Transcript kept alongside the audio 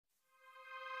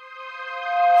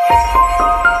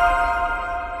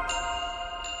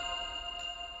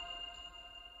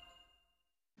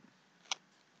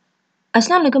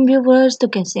अस्सलाम वालेकुम व्यूवर्स, तो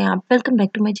कैसे हैं आप? Welcome back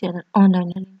to my channel online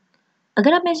learning.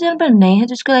 अगर आप मेरे चैनल पर नए हैं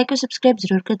तो इसको लाइक और सब्सक्राइब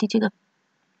जरूर कर दीजिएगा।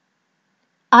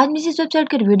 आज मैं जिस वेबसाइट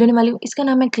का रिव्यू देने वाली हूँ इसका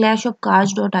नाम है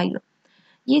clashofcards.io।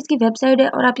 ये इसकी वेबसाइट है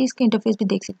और आप इसके इंटरफेस भी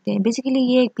देख सकते हैं। बेसिकली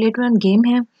ये एक प्ले टू अर्न गेम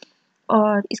है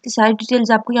और इसकी सारी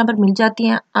डिटेल्स आपको यहाँ पर मिल जाती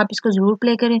हैं। आप इसको ज़रूर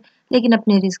प्ले करें, लेकिन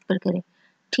अपने रिस्क पर करें,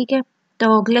 ठीक है।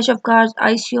 तो clash of cards,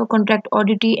 ICO, contract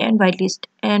ऑडिटी and white list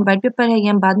and white paper है, ये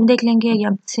हम बाद में देख लेंगे।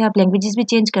 यहाँ से आप लैंग्वेजेस भी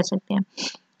चेंज कर सकते हैं।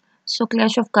 सो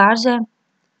क्लैश ऑफ कार्ड्स है,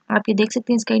 आप ये देख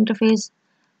सकते हैं इसका इंटरफेस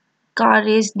कार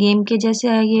रेस गेम के जैसे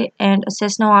है ये। एंड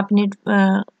असेस नाउ आपने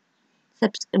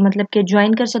मतलब कि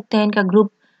ज्वाइन कर सकते हैं इनका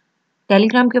ग्रुप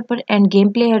टेलीग्राम के ऊपर। एंड गेम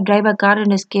प्ले है, drive a car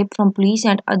and escape from police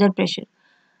and other pressure,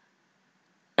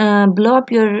 blow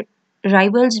up your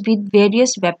rivals with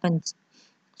various weapons.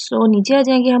 सो नीचे आ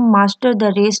जाएंगे हम, master the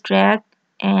race track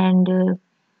and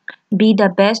be the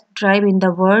best drive in the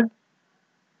world,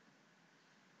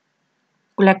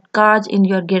 collect cars in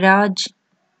your garage.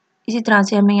 इसी तरह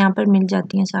से हमें यहाँ पर मिल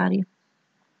जाती हैं सारी।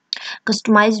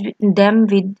 Customise them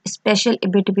with special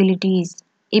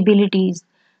abilities,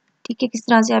 ठीक है। किस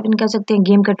तरह से आप इन कर सकते हैं।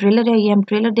 गेम का ट्रेलर है, ये हम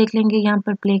ट्रेलर देख लेंगे यहाँ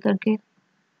पर प्ले करके।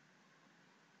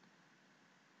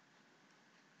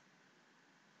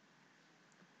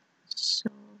 सो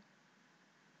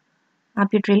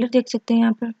आप ये ट्रेलर देख सकते हैं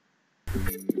यहाँ पर।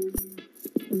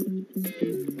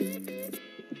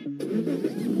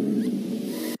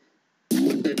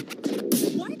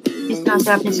 इस तरह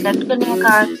से आपने सिलेक्ट करनी है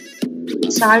कार,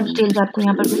 सारी डिटेल्स आपको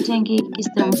यहाँ पर मिल जाएंगी। किस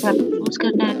तरह से आपको चूज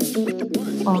करना है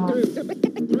और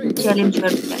चैलेंज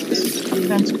योर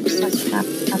फ्रेंड्स को किस तरह से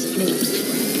आपके पास प्ले कर सकते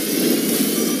हैं।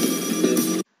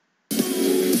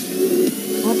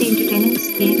 बहुत ही इंटरटेनिंग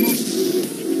गेम है।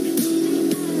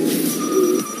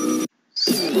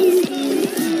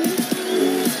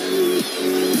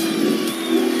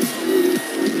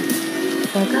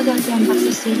 देखा जाते हैं हम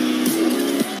वापस से।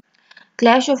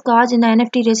 Clash of Cards in the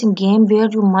NFT racing game where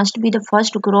you must be the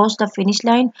first to cross the finish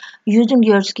line using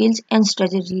your skills and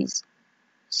strategies.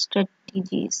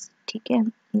 ठीक है,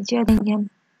 नीचे आ जाएंगे हम।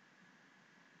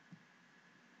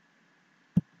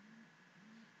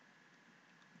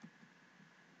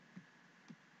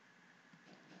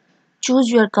 Choose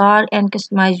your car and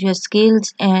customize your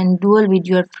skills and duel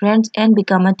with your friends and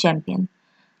become a champion.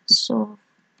 So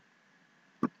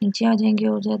नीचे आ जाएंगे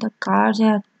और ज़्यादा cars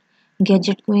है,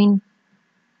 गैजेट क्वीन,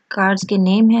 कार्स के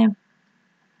नेम है,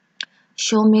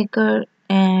 show maker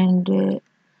and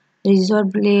razor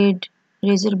blade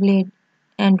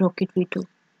and rocket veto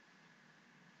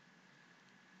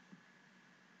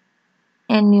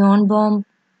and neon bomb,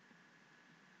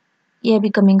 ये अभी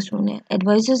coming soon है।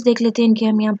 एडवाइजर्स देख लेते हैं इनके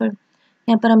हम यहाँ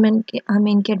पर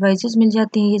हमें इनके एडवाइजर्स मिल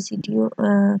जाते हैं। ये सीटीओ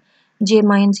जे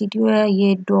माइन सीटीओ है,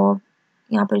 ये डॉग,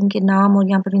 यहाँ पर इनके नाम और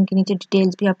यहाँ पर इनके नीचे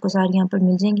डिटेल्स भी आपको सारी यहाँ पर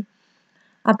मिल जाएंगी।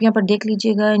 आप यहाँ पर देख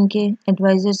लीजिएगा इनके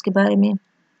एडवाइजर्स के बारे में,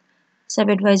 सब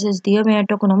एडवाइजर्स दिए हुए हैं।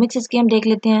 टोकनोमिक्स इसके हम देख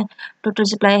लेते हैं। टोटल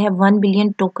सप्लाई है 1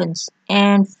 बिलियन टोकन्स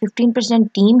एंड 15%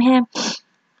 टीम है,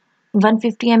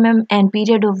 150 and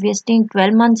period of wasting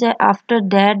 12 months है। After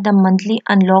that the monthly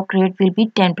unlock rate will be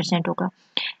 10% होगा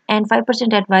and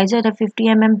 5% advisor है, 50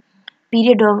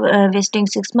 period of wasting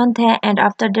 6 month है and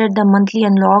after that the monthly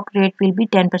unlock rate will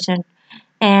be 10%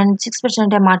 and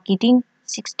 6% है marketing,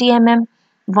 60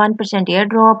 1%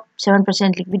 airdrop,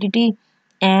 7% liquidity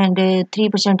and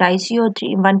 3% ICO,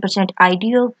 1%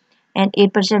 IDO and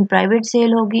 8% private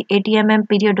sale होगी। 80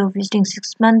 period of wasting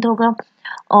 6 month होगा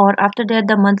और after that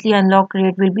the monthly unlock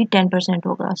rate will be 10%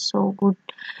 होगा। So good.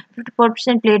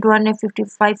 54% plate one है,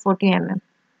 55-40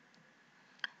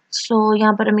 सो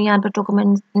यहाँ पर हमें यहाँ पर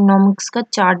टोकनोमिक्स का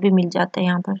चार्ट भी मिल जाता है,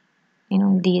 यहाँ पर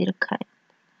इन्होंने दे रखा है।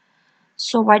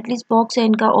 सो वाइट लिस्ट बॉक्स है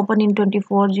इनका, ओपन इन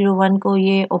 24/01 को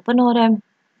ये ओपन हो रहा है।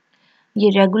 ये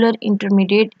रेगुलर,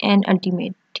 इंटरमीडिएट एंड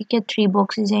अल्टीमेट, ठीक है, 3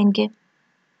 बॉक्सेस हैं इनके।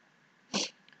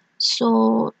 सो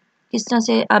इस तरह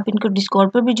से आप इनको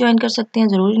डिस्कॉर्ड पर भी ज्वाइन कर सकते हैं।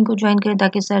 ज़रूर इनको ज्वाइन करें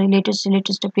ताकि सारी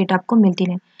लेटेस्ट अपडेट आपको मिलती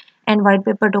रहें। And white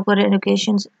paper token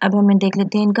allocations, अब हमें देख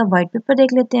लेते हैं इनका वाइट पेपर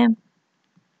देख लेते हैं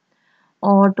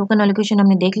और टोकन एलोकेशन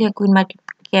हमने देख लिया। क्वीन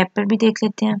मार्केट कैप पर भी देख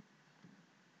लेते हैं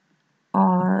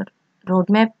और रोड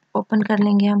मैप ओपन कर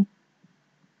लेंगे हम,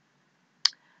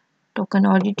 टोकन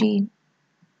ऑडिटी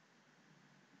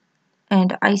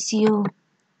एंड ICO,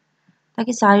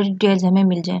 ताकि सारी डिटेल्स हमें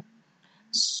मिल जाए।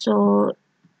 सो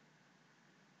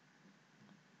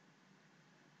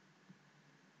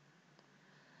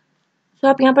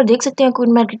आप यहाँ पर देख सकते हैं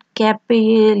क्वीन मार्केट कैप पे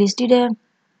ये लिस्टेड है।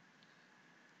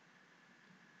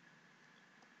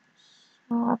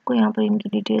 तो आपको यहाँ पर इनकी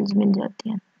डिटेल्स मिल जाती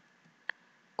हैं।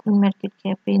 कोइन मार्केट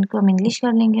कैप पे, इनको हम इंग्लिश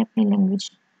कर लेंगे अपनी लैंग्वेज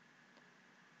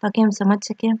ताकि हम समझ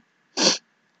सकें।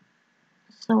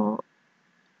 सो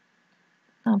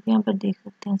आप यहाँ पर देख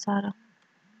सकते हैं सारा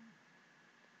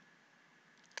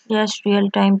cash real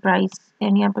time price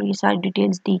and यहाँ पर ये सारी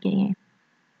डिटेल्स दी गई हैं।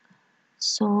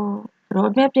 सो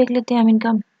रोड मैप देख लेते हैं हम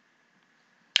इनका,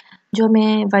 जो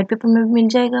हमें वाइट पेपर में भी मिल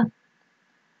जाएगा।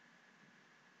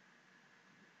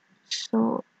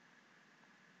 सो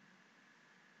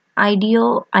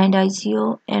IDO and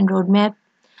ICO and road map,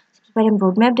 सबसे पहले हम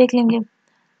रोड मैप देख लेंगे।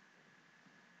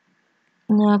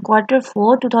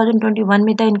 Q4 2021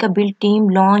 में था इनका बिल्ड टीम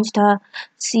लॉन्च था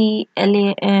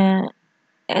CLASH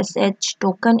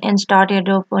token and start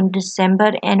airdrop on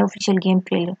December and official game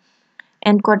trailer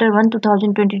and Q1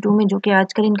 2022 में, जो कि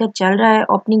आजकल इनका चल रहा है,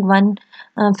 ओपनिंग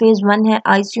फेज 1 है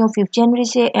ICO 5 जनवरी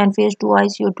से एंड फेज 2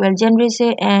 ICO 12 जनवरी से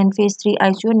एंड फेज 3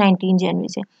 ICO 19 जनवरी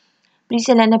से। Pre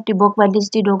sale NFT book white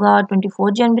listed होगा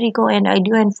 24 जनवरी को and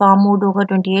IDO and farm mode होगा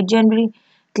 28 जनवरी।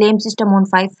 Claim system on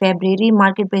 5 February.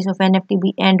 Market place of NFT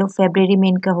भी एंड ऑफ फरवरी में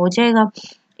इनका हो जाएगा।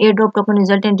 Air drop token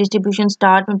result and distribution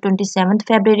start on 27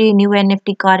 February. New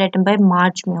NFT car item by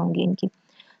March में होंगी इनकी।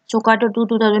 सो Q2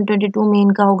 2022 में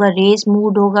इनका होगा रेस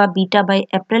मूड होगा बीटा बाय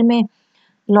अप्रैल में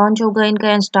लॉन्च होगा इनका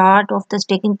and start of the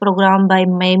staking programme bye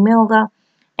मई में होगा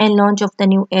and launch of the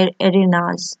new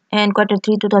arenas and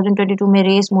Q3 2022 में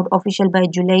रेस मोड ऑफिशियल बाय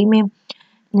जुलाई में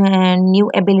and new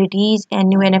abilities and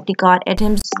new NFT car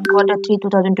items Q3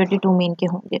 2022 में इनके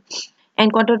होंगे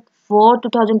एंड Q4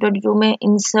 2022 में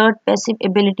insert passive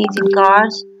abilities in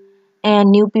cars and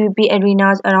new PvP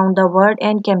arenas around the world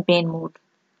and campaign mode.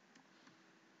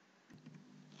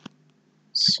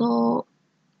 So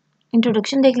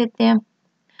introduction देख लेते हैं।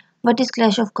 What is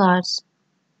clash of cars?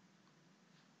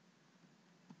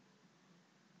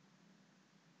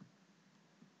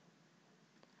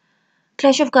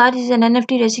 Clash of Cards is an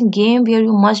NFT racing game where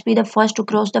you must be the first to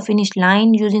cross the finish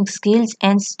line using skills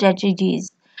and strategies.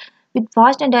 With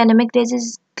fast and dynamic races,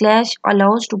 Clash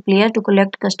allows to players to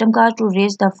collect custom cards to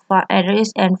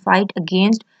race and fight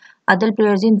against other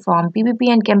players in farm,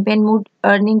 PvP and campaign mode,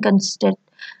 earning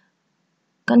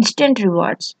constant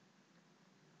rewards.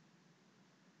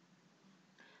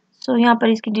 So यहाँ पर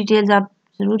इसकी details आप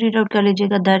जरूर read out कर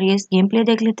लीजिएगा। The race game play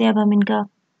देख लेते हैं अब हम इनका।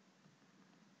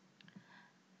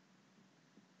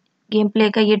 गेम प्ले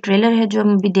का ये ट्रेलर है जो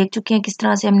हम अभी देख चुके हैं किस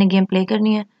तरह से हमने गेम प्ले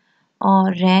करनी है।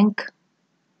 और rank,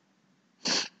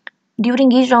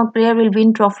 during each round player will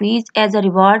win trophies as a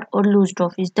reward or lose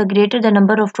trophies. The greater the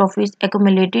number of trophies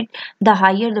accumulated, the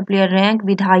higher the player rank.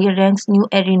 With higher ranks, new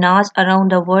arenas around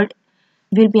the world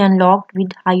will be unlocked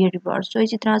with higher rewards. So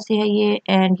इसी तरह से है ये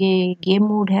and ये game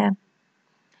mode है।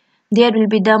 There will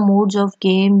be the modes of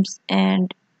games and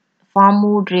farm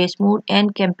mode, race mode and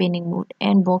campaigning mode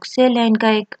and box sale है इनका।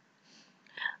 एक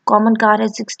कॉमन कार है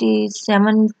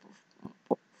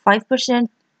 67.5%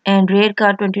 and rare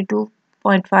car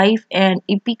 22.5 and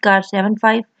EP car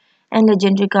 7.5 and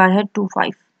legendary car है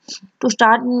 2.5. To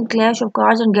start in Clash of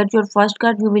Cards and get your first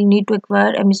card, you will need to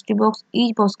acquire a mystery box.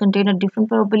 Each box contains a different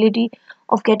probability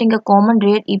of getting a common,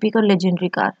 rare, epic और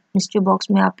legendary car. Mystery box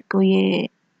में आपको ये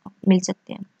मिल सकते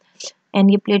हैं and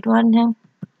ये play to earn है।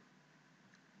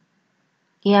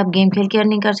 ये आप गेम खेल के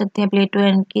अर्निंग कर सकते हैं। प्ले टू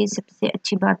अर्न की सबसे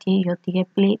अच्छी बात यही होती है,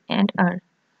 प्ले एंड अर्न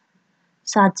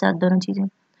साथ साथ दोनों चीज़ें।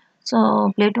 So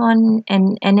play to earn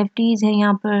and NFTs है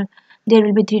यहाँ पर। There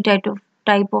will be 3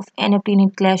 type of NFT in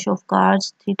clash of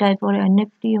cards. 3 type और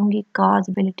NFT होंगी, कार्ड्स,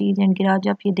 एबिलिटीज एंड गिराज,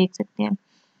 आप ये देख सकते हैं।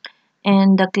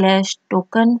 And the clash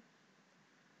token,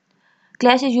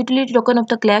 Clash is utility token of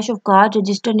the Clash of Cards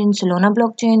registered in Solana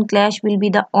blockchain. Clash will be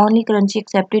the only currency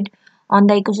accepted on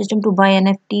the ecosystem to buy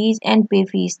NFTs and pay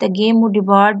fees. The game mode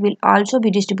reward will also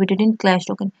be distributed in Clash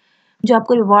token. जो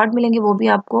आपको reward मिलेंगे वो भी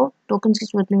आपको tokens की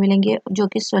सूरत में मिलेंगे जो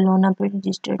कि सोलोना पर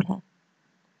रजिस्टर्ड है।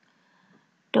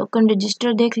 टोकन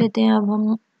रजिस्टर देख लेते हैं अब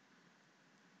हम।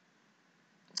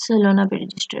 सोलोना पे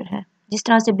रजिस्टर है, जिस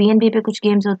तरह से BNB पे कुछ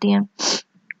गेम्स होती हैं।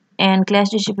 And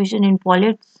clash distribution in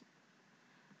wallets.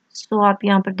 सो आप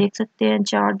यहाँ पर देख सकते हैं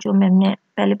चार्ट जो मैंने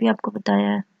पहले भी आपको बताया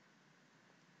है।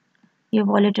 ये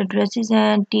वॉलेट एड्रेसेस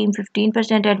हैं। टीम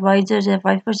 15%, एडवाइजर्स है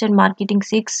 5%, marketing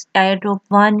 6, air drop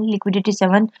 1, liquidity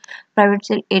 7, private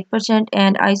sale 8%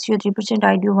 and ICO 3%,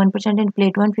 IDO 1% end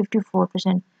plate 1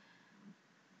 54%।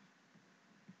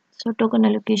 So token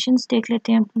allocations देख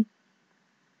लेते हैं हम।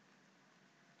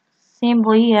 सेम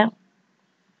वही है।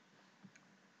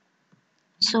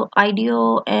 सो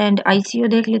IDO एंड ICO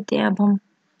देख लेते हैं अब हम।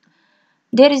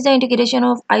 There is the integration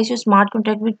of ICO smart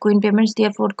contract with coin payments.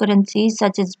 Therefore, currencies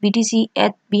such as BTC,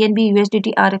 ETH, BNB,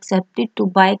 USDT are accepted to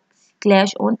buy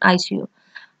Clash on ICO.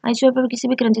 ICO पर किसी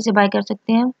भी करेंसी से bye कर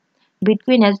सकते हैं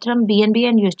bitcoin, Ethereum, BNB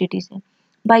and USDT से।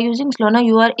 By using Solana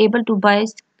you are able to bye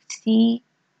C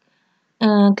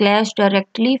clash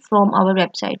directly from our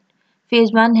website.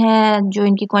 Phase 1 है जो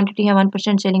इनकी क्वांटिटी है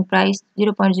 1% selling price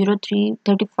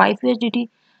 0.0335 USDT,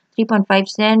 3.5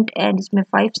 Saint and इसमें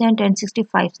 5 सेंट एंड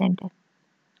 65 सेंट है।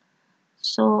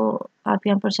 सो आप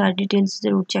यहाँ पर सारी डिटेल्स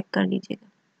ज़रूर चेक कर लीजिएगा।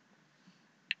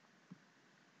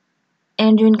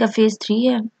 एंड जो इनका फेज़ 3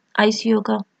 है ICO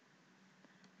का,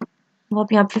 वो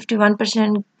आप यहाँ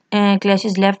 51%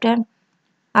 क्लैशेस लेफ्ट है।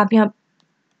 आप यहाँ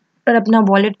पर अपना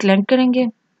वॉलेट क्लेम करेंगे,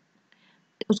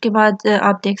 उसके बाद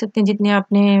आप देख सकते हैं जितने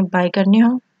आपने बाय करने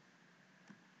हो,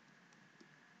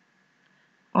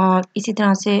 और इसी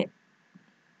तरह से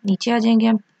नीचे आ जाएंगे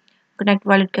हम, कनेक्ट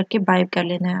वॉलेट करके बाय कर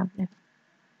लेना है आपने।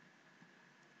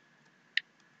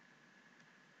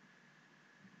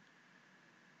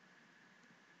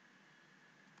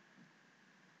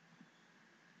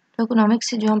 तो इकोनॉमिक्स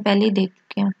से जो हम पहले ही देख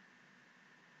चुके हैं।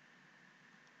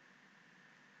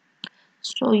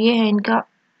 सो ये है इनका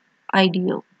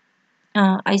ICO।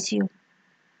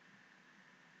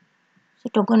 तो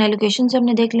टोकन एलोकेशन से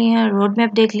हमने देख लिए हैं, रोड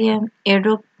मैप देख लिया है,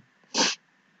 एयरड्रॉप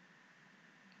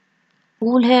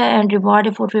पूल है एंड रिवॉर्ड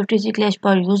है 450 क्लैश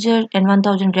पर यूजर एंड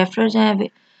 1000 रेफरर्स हैं,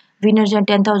 विनर्स हैं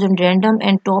 10,000 random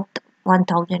and top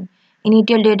 1000।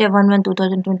 Initial date है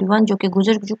 1/1/2021 जो कि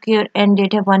गुजर चुकी है, और एंड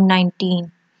डेट है 1/19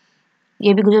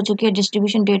 ये भी गुजर चुकी है।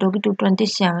 डिस्ट्रीब्यूशन डेट होगी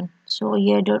 2/27। सो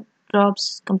ये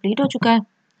ड्रॉप्स कंप्लीट हो चुका है।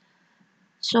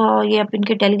 सो ये आप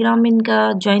इनके टेलीग्राम में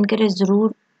इनका ज्वाइन करें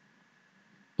ज़रूर,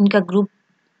 इनका ग्रुप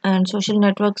एंड सोशल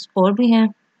नेटवर्क्स और भी हैं।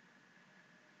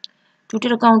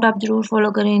 ट्विटर अकाउंट आप ज़रूर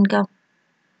फॉलो करें इनका,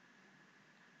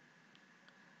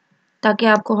 ताकि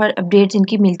आपको हर अपडेट्स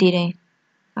इनकी मिलती रहें।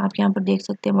 आप यहाँ पर देख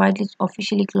सकते हैं वाइट लिस्ट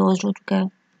ऑफिशियली क्लोज हो चुका है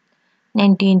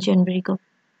 19 जनवरी को।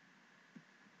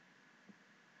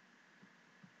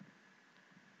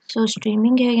 सो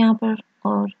स्ट्रीमिंग है यहाँ पर,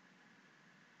 और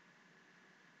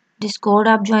डिस्कॉर्ड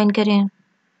आप ज्वाइन करें,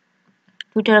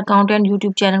 Twitter account and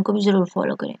YouTube channel को भी ज़रूर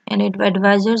फॉलो करें। एंड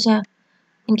एडवाइज़र्स हैं,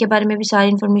 इनके बारे में भी सारी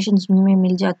इन्फॉर्मेशन में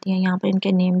मिल जाती हैं। यहाँ पर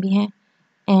इनके नेम भी हैं,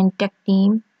 and tech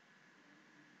team,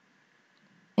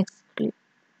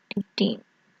 exclusive team.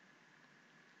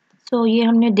 सो ये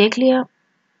हमने देख लिया,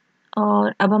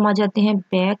 और अब हम आ जाते हैं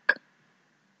बैक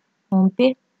होम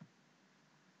पे।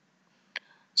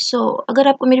 सो अगर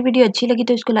आपको मेरी वीडियो अच्छी लगी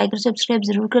तो इसको लाइक और सब्सक्राइब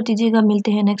ज़रूर कर दीजिएगा।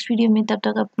 मिलते हैं नेक्स्ट वीडियो में, तब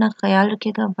तक अपना ख्याल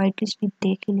रखिएगा। वाइट लिस्ट भी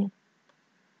देख लें।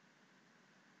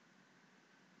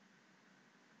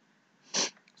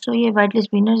 सो ये वाइट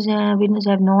लिस्ट विनर्स हैं, winners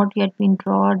have not yet been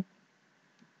ड्रॉड,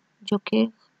 जो कि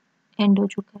एंड हो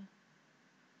चुका है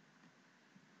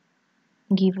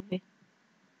गिव अवे।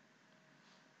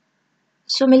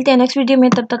 सो मिलते हैं नेक्स्ट वीडियो में,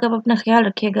 तब तक आप अपना ख्याल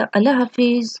रखिएगा। अल्लाह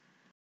हाफिज़।